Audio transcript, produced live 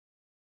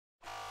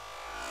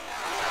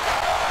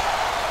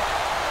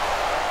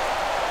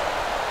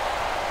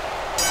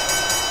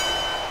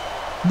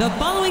The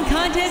following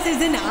contest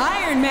is an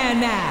Iron Man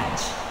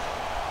match.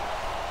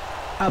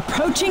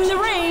 Approaching the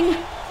ring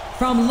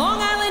from Long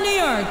Island, New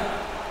York,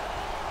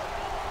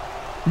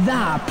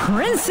 the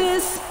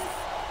Princess.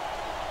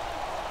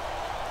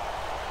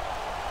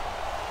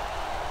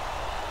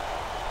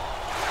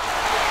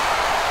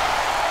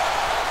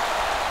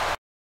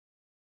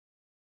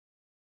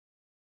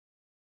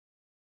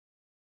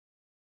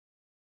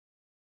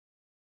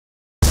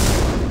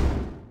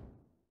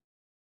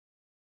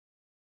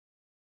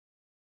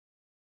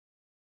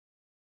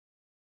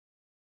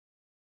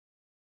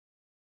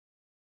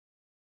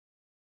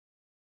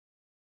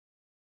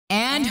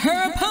 And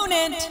her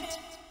opponent,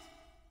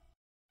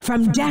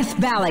 from Death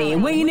Valley,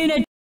 weighing in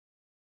at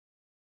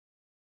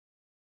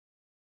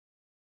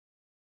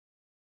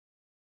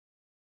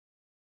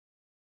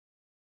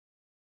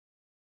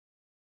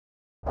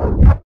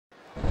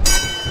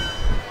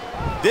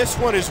this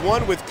one is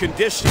one with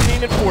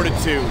conditioning and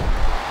fortitude.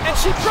 And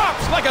she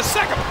drops like a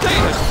sack of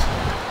potatoes.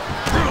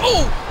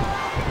 Oh!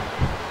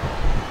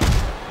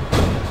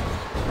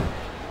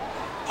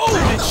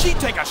 Oh, did she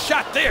take a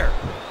shot there?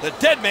 The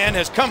Deadman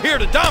has come here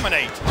to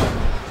dominate.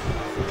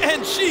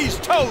 And she's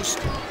toast.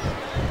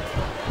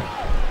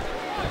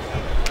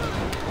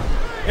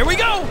 Here we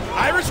go,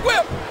 Irish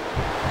whip.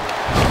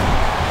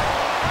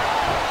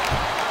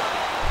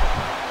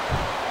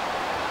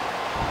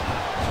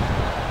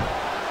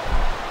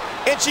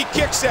 And she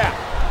kicks out.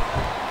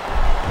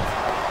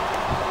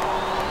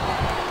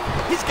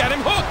 He's got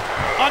him hooked.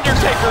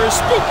 Undertaker is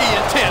spooky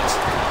intense.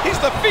 He's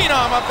the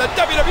phenom of the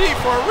WWE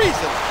for a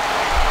reason.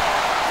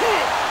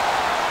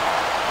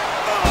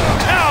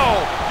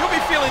 Ow! You'll be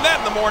feeling that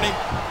in the morning.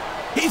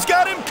 He's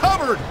got him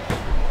covered.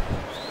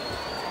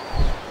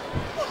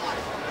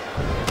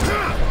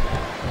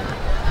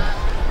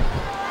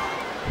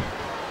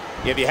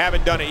 If you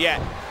haven't done it yet,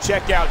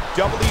 check out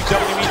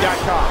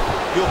WWE.com.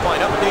 You'll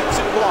find updates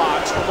and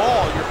blogs from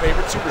all your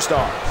favorite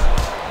superstars.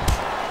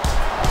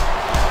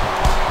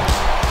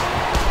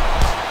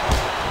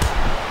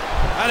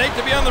 I'd hate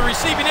to be on the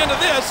receiving end of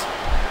this.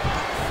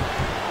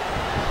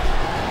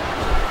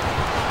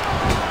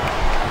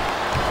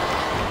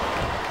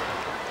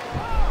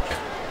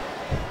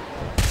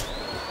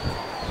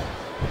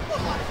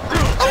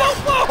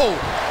 Oh,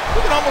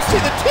 we can almost see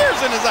the tears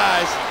in his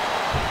eyes.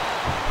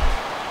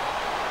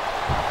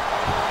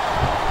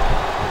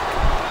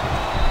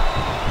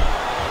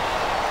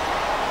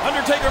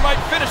 Undertaker might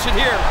finish it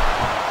here.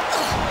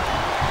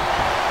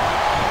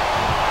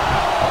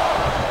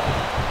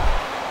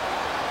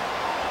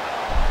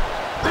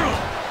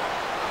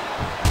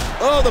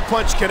 Oh, the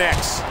punch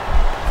connects.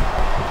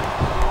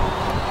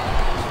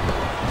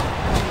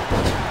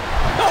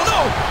 Oh,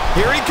 no!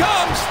 Here he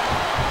comes!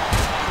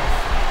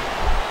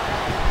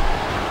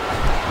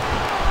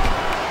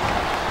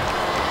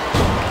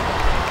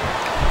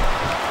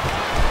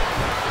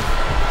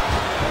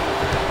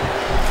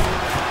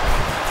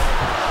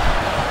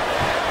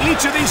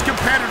 Each of these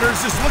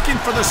competitors is looking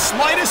for the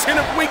slightest hint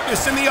of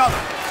weakness in the other.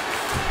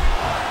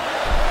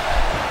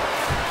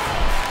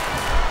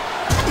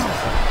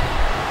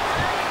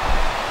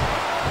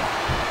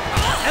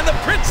 And the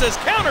Princess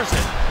counters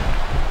it.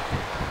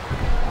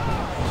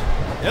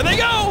 There they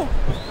go.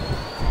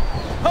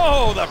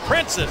 Oh, the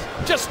Princess,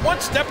 just one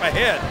step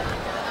ahead.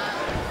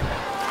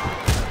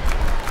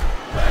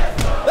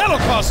 That'll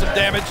cause some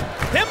damage.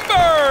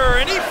 Timber,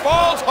 and he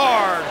falls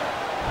hard.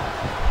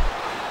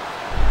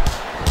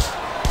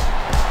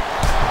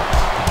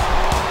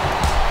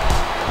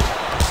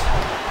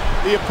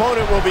 The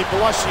opponent will be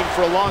blushing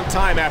for a long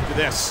time after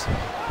this.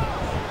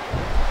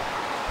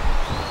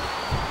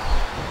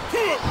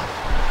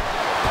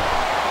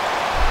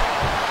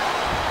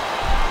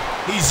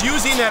 He's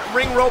using that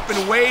ring rope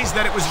in ways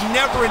that it was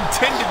never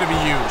intended to be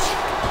used.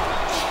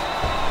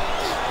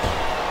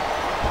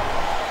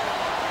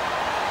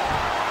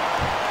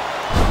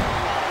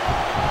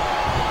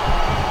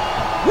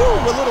 Woo,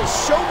 a little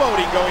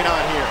showboating going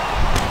on here.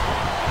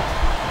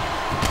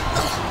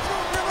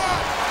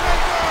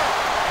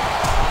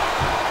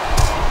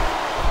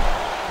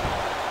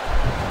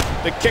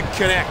 The kick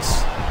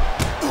connects.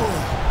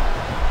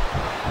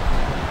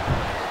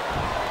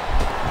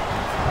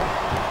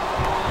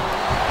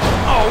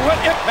 Oh, what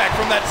impact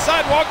from that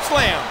sidewalk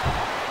slam.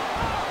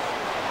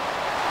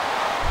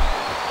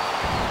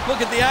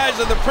 Look at the eyes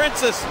of the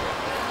Princess.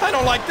 I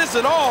don't like this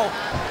at all.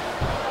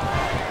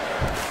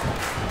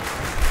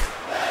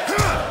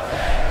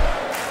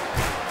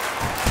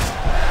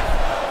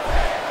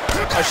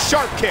 A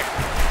sharp kick.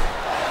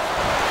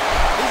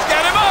 He's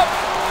got him up.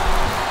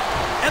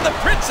 And the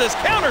Princess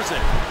counters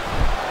it.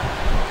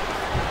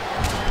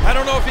 I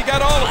don't know if he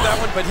got all of that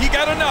one, but he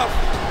got enough.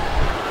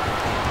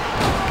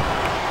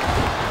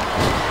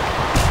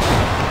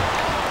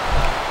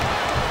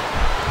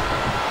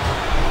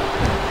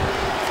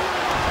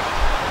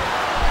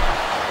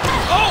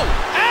 Oh,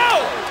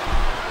 ow!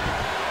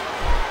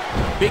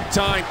 Big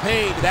time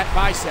pain to that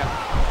bicep.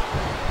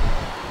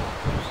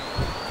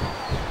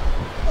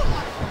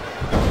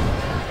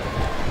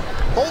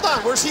 Hold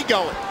on, where's he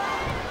going?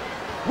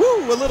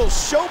 Woo, a little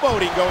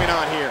showboating going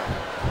on here.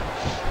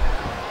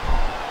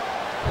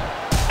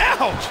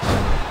 Ouch!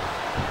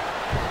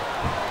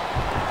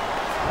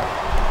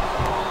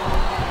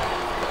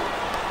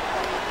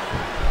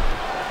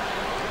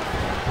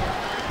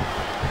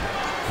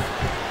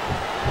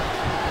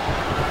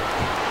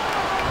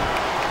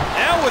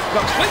 Now with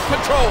complete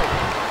control.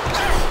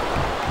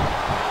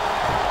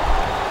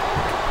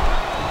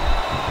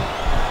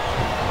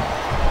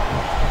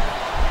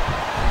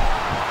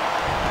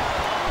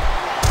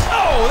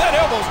 Oh, that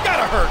elbow's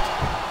gotta hurt.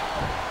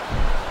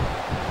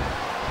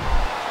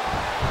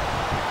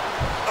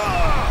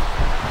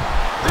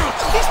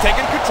 He's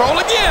taking control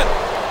again.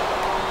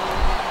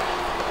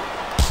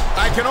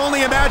 I can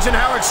only imagine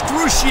how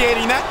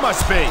excruciating that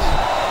must be.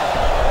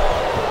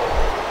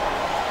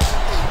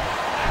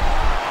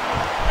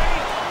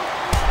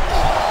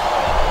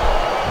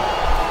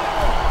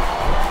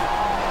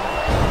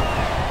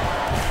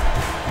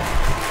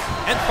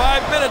 And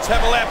 5 minutes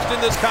have elapsed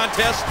in this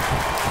contest.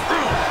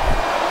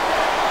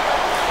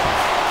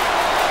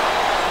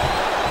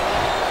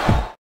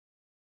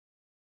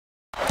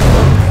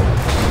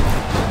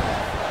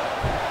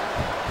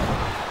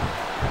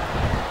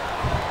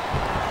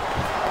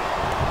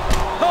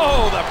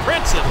 Oh, the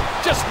Prince is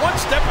just one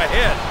step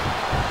ahead.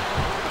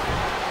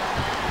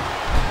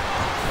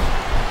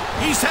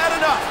 He's had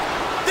enough.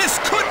 This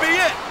could be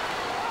it.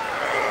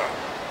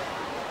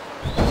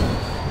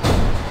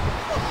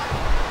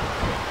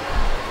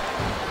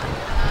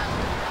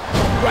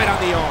 Right on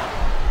the arm.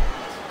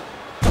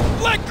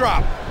 Leg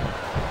drop.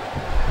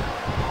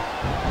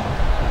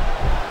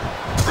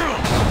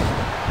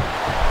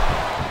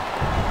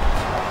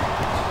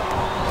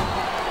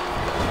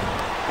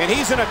 And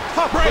he's in a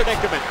tough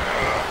predicament.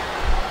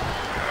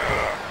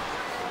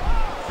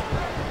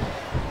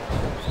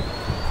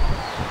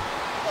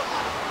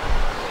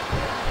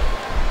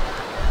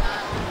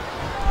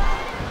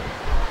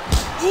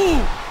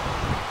 Ooh.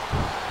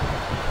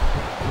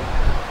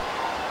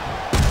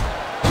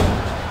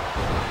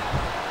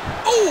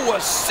 Ooh,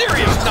 a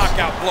serious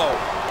knockout blow.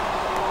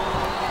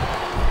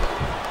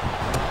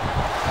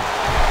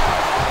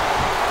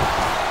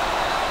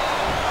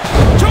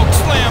 Choke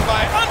slam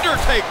by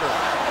Undertaker.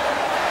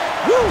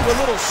 Woo, a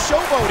little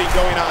showboating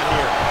going on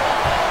here.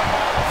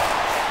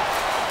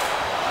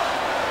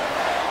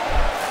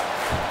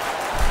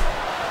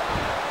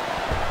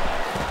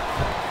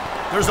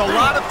 There's a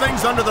lot of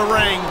things under the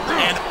ring,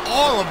 and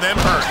all of them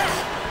hurt.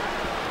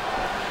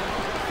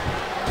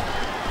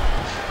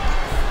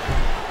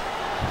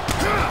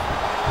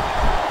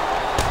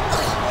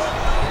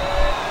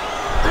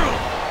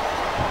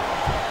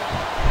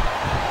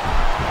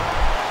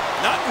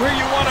 Not where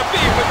you want to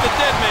be with the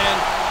Deadman.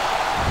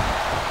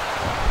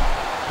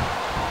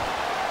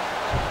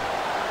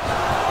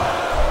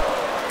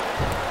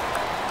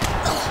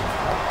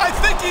 I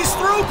think he's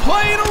through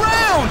playing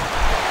around.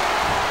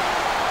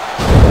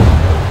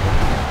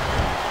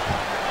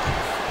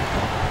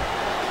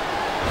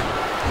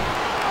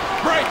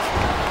 Break.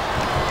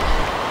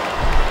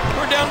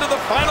 We're down to the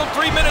final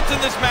 3 minutes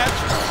in this match.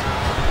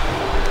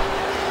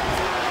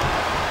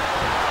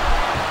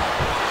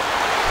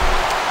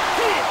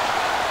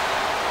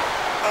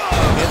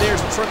 And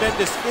there's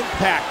tremendous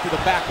impact to the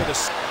back of the...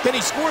 Can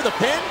he score the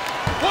pin?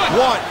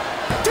 One,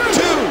 two,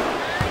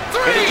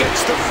 three. And he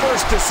gets the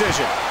first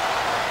decision.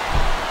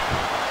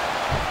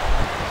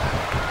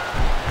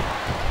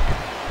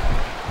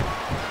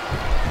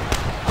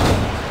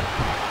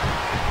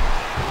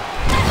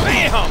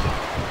 Bam!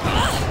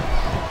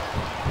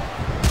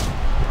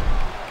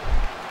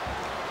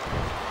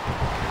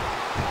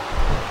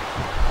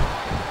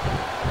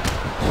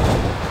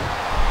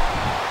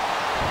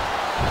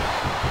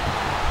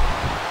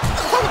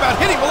 Talk about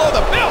hitting below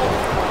the belt.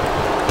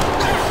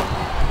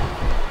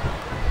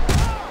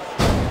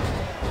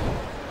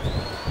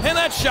 And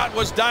that shot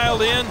was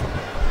dialed in.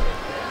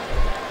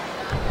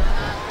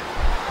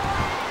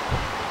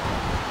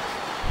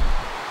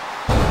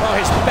 Oh,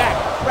 his back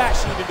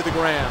crashing into the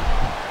ground.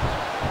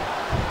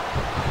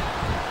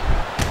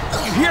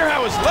 You hear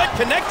how his leg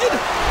connected? 2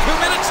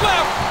 minutes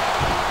left.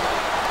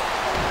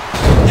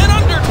 And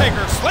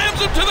Undertaker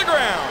slams him to the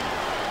ground.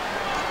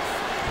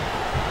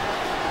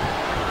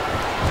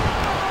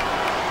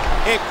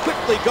 And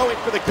quickly going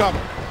for the cover.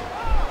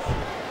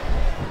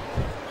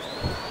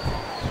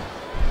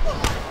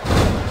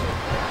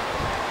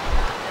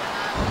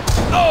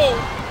 Oh!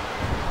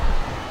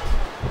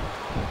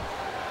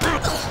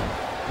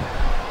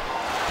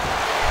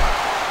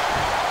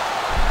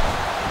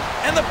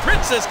 And the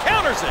Princess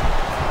counters it.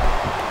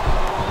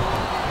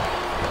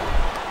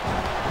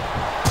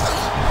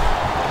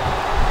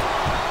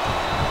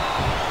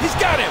 He's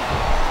got him.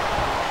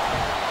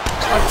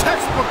 A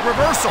textbook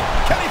reversal.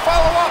 Can he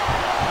follow up?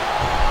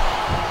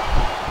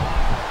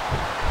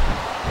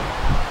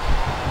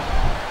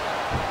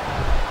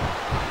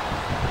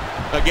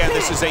 Again,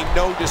 this is a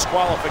no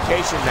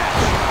disqualification match.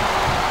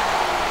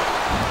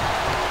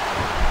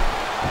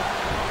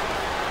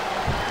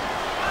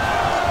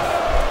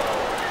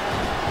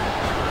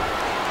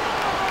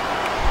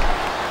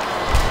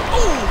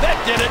 Ooh, that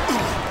did it.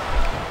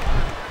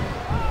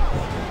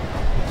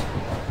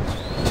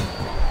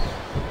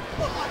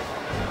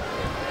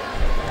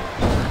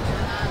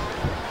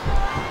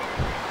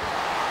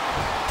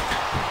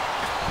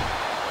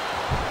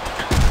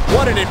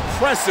 What an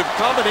impressive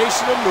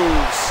combination of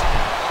moves.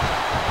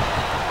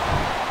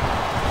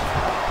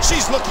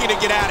 She's looking to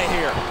get out of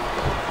here.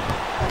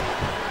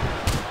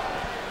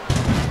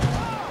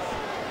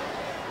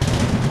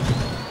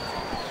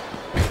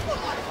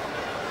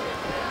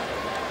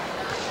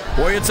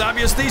 Boy, it's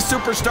obvious these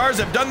superstars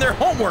have done their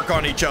homework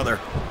on each other.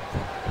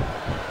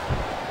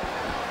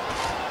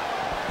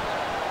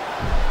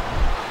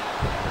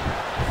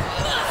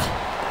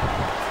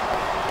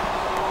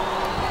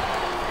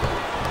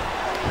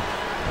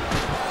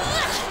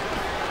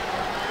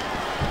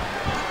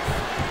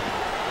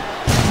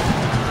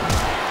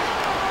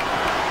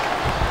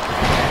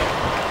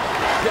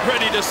 Get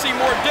ready to see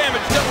more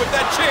damage done with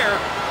that chair.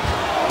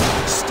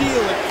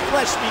 Steel and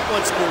flesh meet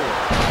once more.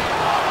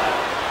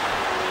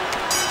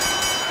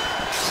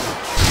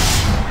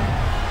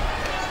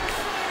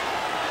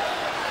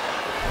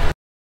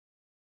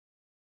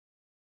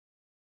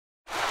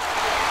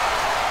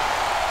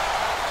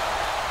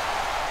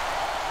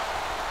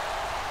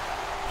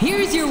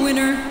 Here's your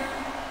winner,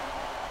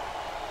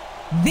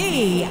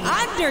 The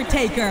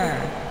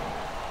Undertaker.